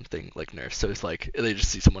to something like nerf. So it's like they just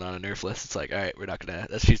see someone on a nerf list. It's like, all right, we're not gonna.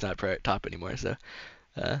 She's not top anymore. So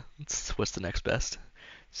what's the next best?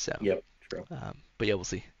 So, Yep, true. but yeah, we'll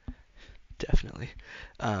see. Definitely.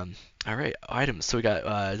 All right, items. So we got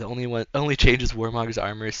the only change is Warmog's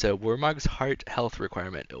armor. So Warmog's heart health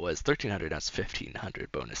requirement was 1300. That's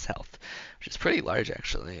 1500 bonus health, which is pretty large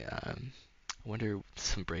actually. I wonder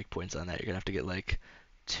some breakpoints on that. You're gonna have to get like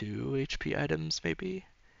 2 HP items maybe.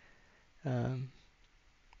 Um,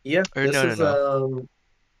 Yeah, or this no, no, is no.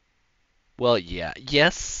 Well, yeah,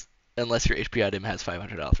 yes, unless your HP item has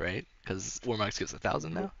 500 health, right? Because Warmog's gives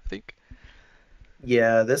 1,000 now, I think.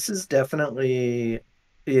 yeah, this is definitely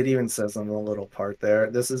it even says on the little part there.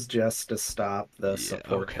 This is just to stop the Yeah. support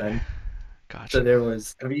Okay. thing. So Gotcha. there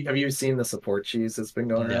was have you seen the support cheese that's been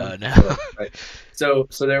going No, around? no. So right. So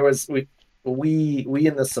there was we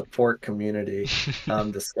in the support community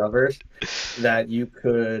discovered that you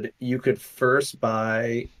could first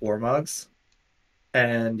buy Ormugs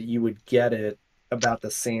and you would get it about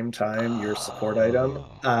the same time your support item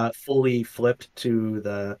Oh, fully flipped to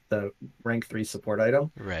the rank 3 support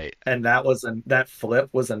item, right. and that flip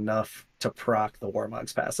was enough to proc the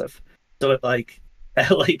Warmog's passive. So it like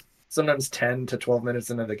at like sometimes 10 to 12 minutes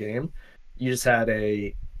into the game, you just had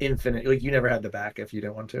a infinite, like you never had to back if you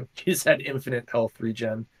didn't want to. You just had infinite health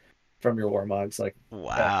regen from your Warmogs like at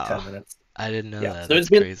Wow. 10 minutes. I didn't know Yeah. that. So That's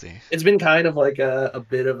crazy. it's been kind of like a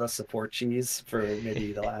bit of a support cheese for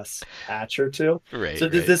maybe the last patch or two. Right, So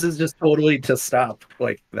this right. this is just totally to stop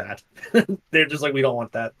like that. They're just like we don't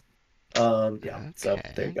want that. Yeah. So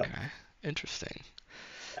there Okay, you go. okay. Interesting.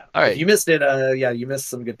 Yeah. All If you right. missed it, yeah, you missed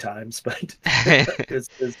some good times, but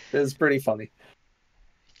it's pretty funny.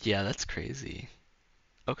 Yeah, that's crazy.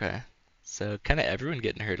 Okay. So kind of everyone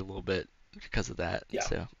getting hurt a little bit because of that. Yeah.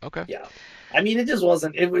 So, okay. Yeah. I mean, it just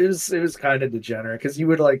wasn't. It was kind of degenerate because you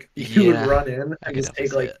would Yeah, run in I and could just definitely take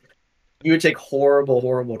see like it. you would take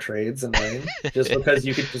horrible trades in lane just because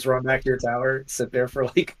you could just run back to your tower, sit there for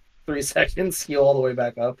like 3 seconds, heal all the way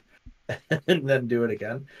back up, and then do it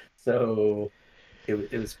again. So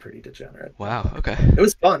it was pretty degenerate. I'm Wow. not gonna Okay. lie. It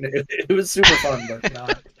was fun. It was super fun, but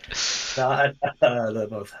not the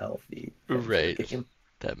most healthy thing for the Right. game.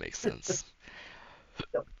 That makes sense.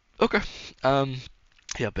 Yep. Okay. Um,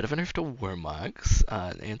 yeah, bit of a nerf to Warmogs,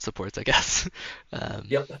 and supports, I guess. Um,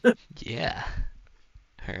 Yep. yeah.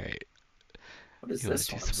 All right. What is You want to this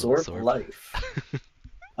do one? some Absorb absorb? life.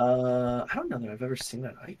 I don't know that I've ever seen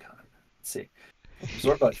that icon. Let's see.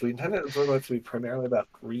 Absorb life. We intended absorb life to be primarily about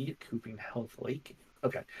recouping health late.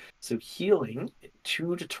 Okay. So healing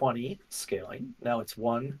 2 to 20 scaling. Now it's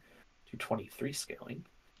 1 to 23 scaling.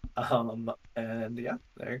 And yeah,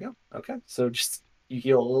 there you go. Okay. So just you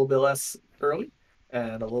heal a little bit less early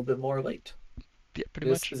and a little bit more late. Yeah, pretty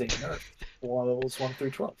This much. is a nerf for levels 1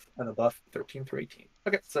 through 12 and a buff 13 through 18.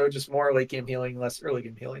 Okay, so just more late game healing, less early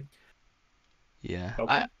game healing. Yeah. I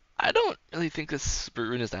Okay. I don't really think this Spirit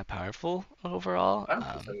Rune is that powerful overall. I don't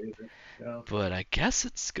think so either. No. But I guess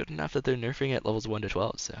it's good enough that they're nerfing it levels 1 to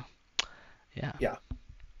 12. So yeah, Yeah.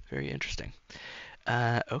 very interesting.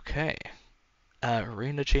 Okay.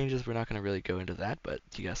 Arena changes. We're not going to really go into that, but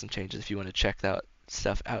you got some changes if you want to check that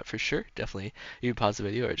stuff out for sure. Definitely, you can pause the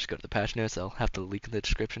video or just go to the patch notes. I'll have the link in the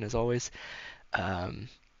description as always. Um,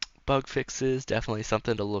 Bug fixes, definitely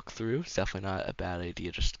something to look through. It's definitely not a bad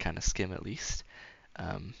idea, just kind of skim at least.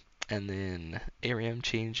 Um, and then ARAM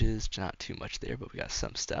changes, not too much there, but we got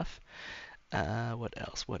some stuff. What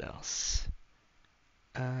else? What else?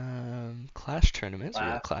 Clash tournaments. We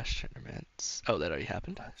got Clash. Clash tournaments. Oh, that already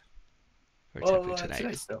happened? Clash. Or it's happening Well, tonight?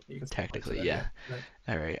 today still. You can still play Technically, today. yeah. Yeah. Right.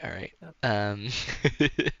 All right, all right. Yeah. Um,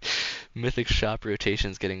 Mythic Shop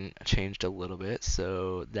rotation's getting changed a little bit.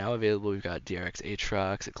 So now available, we've got DRX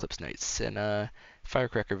Aatrox, Eclipse Knight Senna,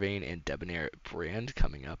 Firecracker Vein, and Debonair Brand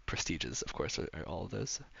coming up. Prestiges, of course, are all of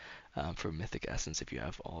those for Mythic Essence if you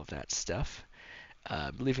have all of that stuff.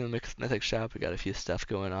 Leaving the Mythic Shop, we got a few stuff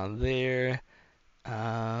going on there.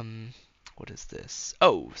 Um, what is this?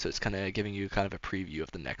 Oh, so it's kind of giving you kind of a preview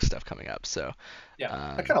of the next stuff coming up. So, Yeah. I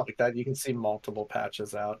um, kind of like that. You can see multiple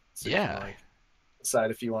patches out, so you can yeah, like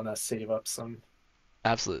decide if you want to save up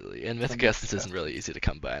absolutely. And Mythic some Essence mythic isn't really essence. easy to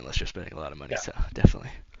come by unless you're spending a lot of money. Yeah. So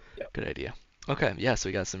definitely, Yeah. good idea. Okay, yeah, so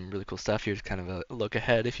we got some really cool stuff here. Kind of a look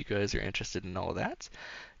ahead if you guys are interested in all of that.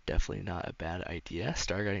 Definitely not a bad idea.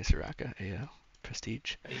 Starguiding Soraka, yeah,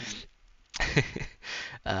 prestige. Hey.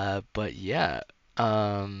 But yeah,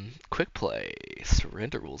 quick play.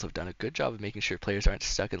 Surrender rules have done a good job of making sure players aren't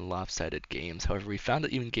stuck in lopsided games. However, we found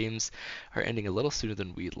that even games are ending a little sooner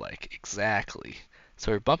than we'd like. Exactly.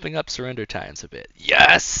 So we're bumping up surrender times a bit.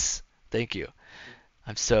 Yes! Thank you.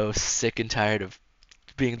 I'm so sick and tired of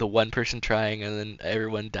being the one person trying and then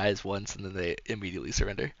everyone dies once and then they immediately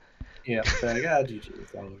surrender. Yeah. But yeah, GG.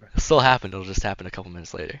 It's all over. It'll still happen, it'll just happen a couple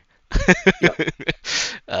minutes later. Yep.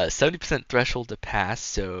 70% threshold to pass,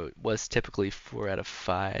 so it was typically 4 out of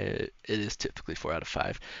 5. It is typically 4 out of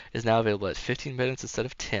 5. Is now available at 15 minutes instead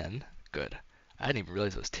of 10. Good. I didn't even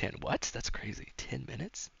realize it was 10. What? That's crazy. 10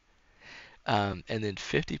 minutes? And then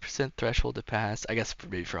 50% threshold to pass. I guess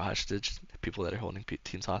maybe for hostage, people that are holding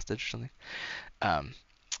teams hostage or something. Um,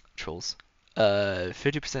 Trolls.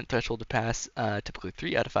 50% threshold to pass. Typically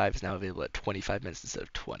 3 out of 5 is now available at 25 minutes instead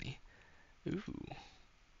of 20. Ooh,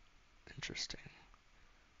 interesting.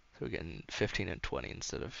 So we're getting 15 and 20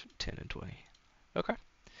 instead of 10 and 20. Okay.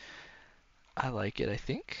 I like it, I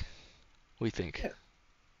think. What do you think? Yeah.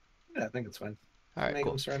 Yeah. I think it's fine. All You can right, make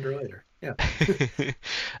them cool. surrender later. Yeah.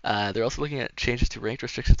 They're also looking at changes to ranked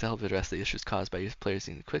restrictions to help address the issues caused by players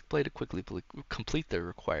using quick play to quickly complete their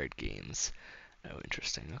required games. Oh,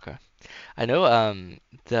 interesting. Okay. I know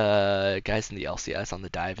the guys in the LCS on the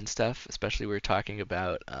dive and stuff, especially we were talking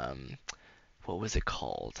about what was it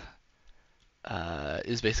called? It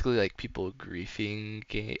was basically like people griefing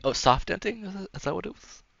game. Oh, soft denting? Is that what it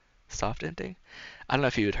was? Soft denting? I don't know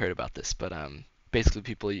if you had heard about this, but basically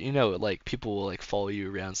people, like people will like follow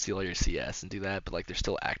you around, steal all your CS and do that, but like they're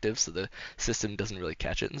still active, so the system doesn't really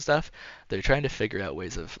catch it and stuff. They're trying to figure out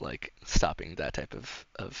ways of like stopping that type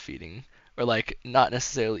of feeding, or like not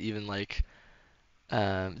necessarily even like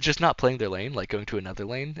just not playing their lane, like going to another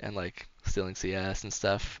lane and like stealing CS and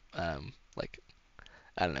stuff. Like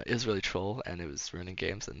I don't know, it was really troll and it was ruining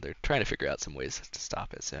games, and they're trying to figure out some ways to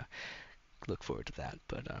stop it. So look forward to that.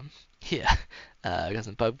 But yeah, I got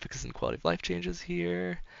some bug fixes and quality of life changes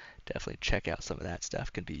here. Definitely check out some of that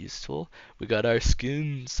stuff. Can be useful. We got our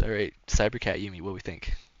skins. All right, Cybercat Yumi. What do we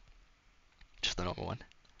think? Just the normal one.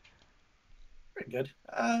 Pretty good.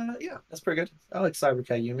 Yeah, that's pretty good. I like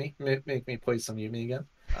Cybercat Yumi. Make me play some Yumi again.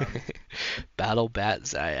 Battle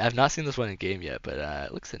Bats. I've not seen this one in game yet, but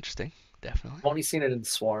it looks interesting. Definitely. I've only seen it in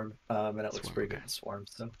Swarm, and it looks Swarm. pretty Okay. good in Swarm.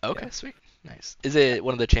 So yeah. Okay. Sweet. Nice. Is it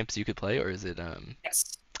one of the champs you could play, or is it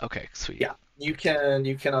Yes. Okay. Sweet. Yeah. You can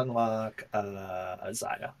unlock a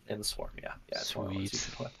Zaya in Swarm. Yeah. Yeah. It's one of the ones you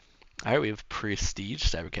Sweet. can play. All right. We have Prestige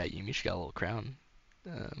Cybercat Yumi. She got a little crown.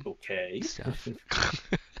 Okay. Stuff.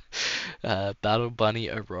 Battle Bunny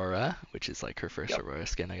Aurora, which is like her first Yep. Aurora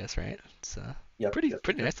skin, I guess, right? It's Yep. pretty Yep. Yep.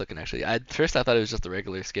 pretty Yep. nice looking actually. At first I thought it was just a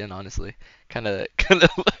regular skin, honestly. Kind of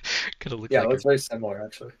looks Yeah. It like her. looks very similar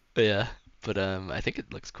actually. But yeah, but I think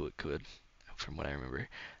it looks cool, good from what I remember.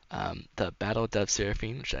 The Battle Dove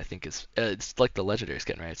Seraphine, which I think is it's like the legendary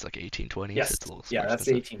skin, right? It's like 1820, so Yes. it's a little Yeah. more That's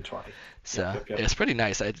expensive. 1820. Yep. So Yep. Yep. it's pretty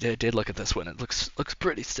nice. I did look at this one. It looks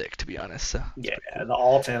pretty sick to be honest. So it's Yeah. pretty cool. The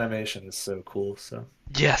alt animation is so cool. So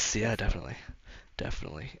Yes, yeah, definitely.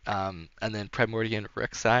 definitely. Definitely. And then Primordian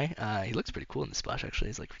Rek'Sai, he looks pretty cool in the splash actually.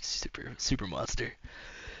 He's like super monster.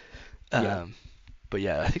 Yeah. Um, but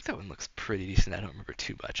yeah, I think that one looks pretty decent. I don't remember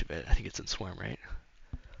too much of it. I think it's in Swarm, right?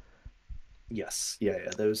 Yes. Yeah.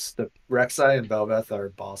 Yeah. Those the Rek'Sai and Belveth are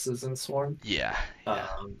bosses in Swarm. Yeah, yeah.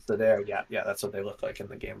 So there. Yeah. Yeah. That's what they look like in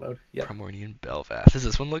the game mode. Yep. Primordian Belvath. Does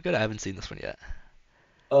this one look good? I haven't seen this one yet.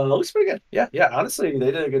 It looks pretty good. Yeah. Yeah. Honestly,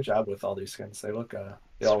 they did a good job with all these skins. They all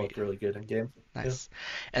Sweet. look really good in game. Yeah. Nice.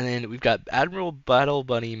 And then we've got Admiral Battle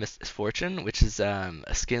Bunny Misfortune, which is a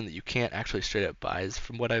skin that you can't actually straight up buy, is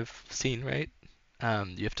from what I've seen, right?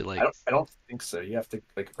 You have to I like don't. I don't think so. You have to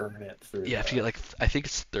like earn it through you have to get the. like I think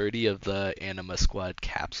it's 30 of the Anima Squad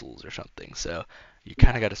capsules or something. So you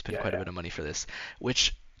kind Yeah. of got to spend Yeah. quite a Yeah. bit of money for this,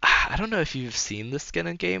 which I don't know if you've seen this skin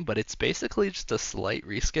in game, but it's basically just a slight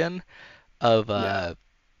reskin of Yeah.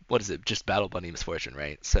 what is it? Just Battle Bunny Misfortune,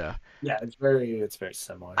 right? So Yeah. It's very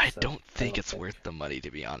similar. I So don't I think don't it's think worth the money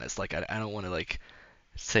to be honest. Like I don't want to like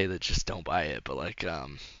say that just don't buy it, but like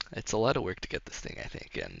it's a lot of work to get this thing, I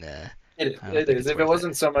think, and it is. I don't It think is. it's If it worth it.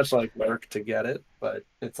 wasn't so much like work to get it, but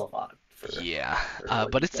it's a lot Yeah, for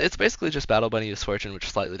what but you it's get. basically just Battle Bunny Misfortune, which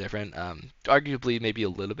is slightly different. Arguably maybe a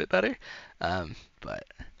little bit better. But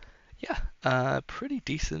yeah, pretty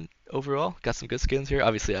decent overall. Got some good skins here.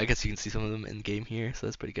 Obviously, I guess you can see some of them in game here, so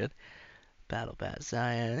that's pretty good. Battle Bat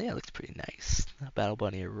Zion, yeah, looks pretty nice. Battle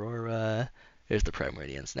Bunny Aurora. There's the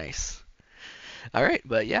Primordians, nice. All right,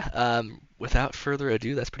 but yeah, without further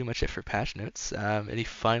ado, that's pretty much it for patch notes. Any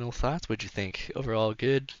final thoughts? What'd you think? Overall,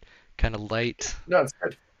 good, kind of light. No, it's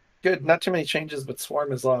good. Good. Not too many changes, but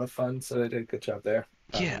Swarm is a lot of fun, so they did a good job there.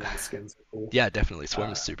 Yeah, And the skins are cool. yeah, definitely.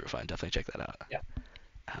 Swarm is Uh, super fun. Definitely check that out. yeah.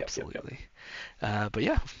 Yep. Yep. Yep. Absolutely. But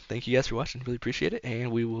yeah, thank you guys for watching. Really appreciate it.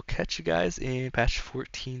 And we will catch you guys in patch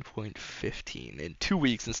 14.15 in 2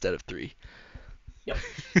 weeks instead of 3. Yep.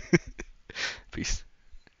 Peace.